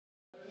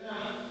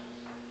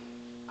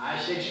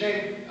state your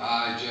name.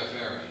 I, Jeff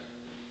Aaron,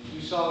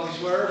 Do solemnly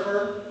swear or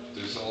affirm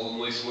do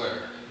solemnly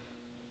swear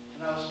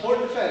that I will support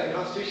and defend the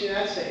Constitution of the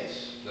United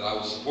States that I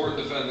will support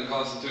and defend the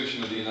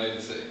Constitution of the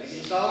United States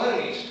against all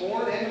enemies,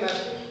 foreign and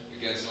domestic,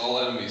 against all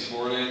enemies,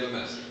 foreign and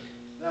domestic,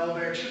 that I will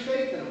bear true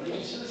faith and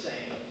allegiance to the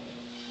same.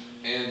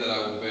 and that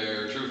I will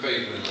bear true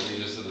faith and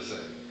allegiance to the same.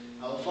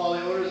 I will follow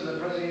the orders of the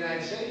President of the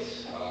United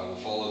States I will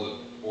follow the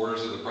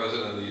orders of the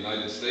President of the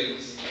United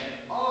States and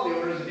all the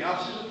orders of the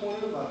officers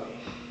appointed above me,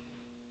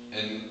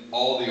 and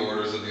all the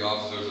orders of the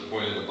officers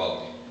appointed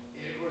above me,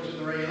 in accordance with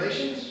the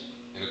regulations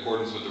in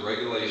accordance with the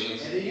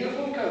regulations and the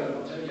Uniform Code of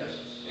Military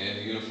Justice. and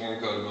the Uniform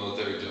Code of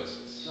Military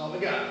Justice. So help me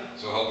God.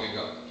 So help me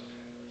God.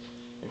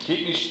 And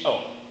keep me,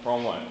 oh,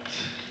 wrong one.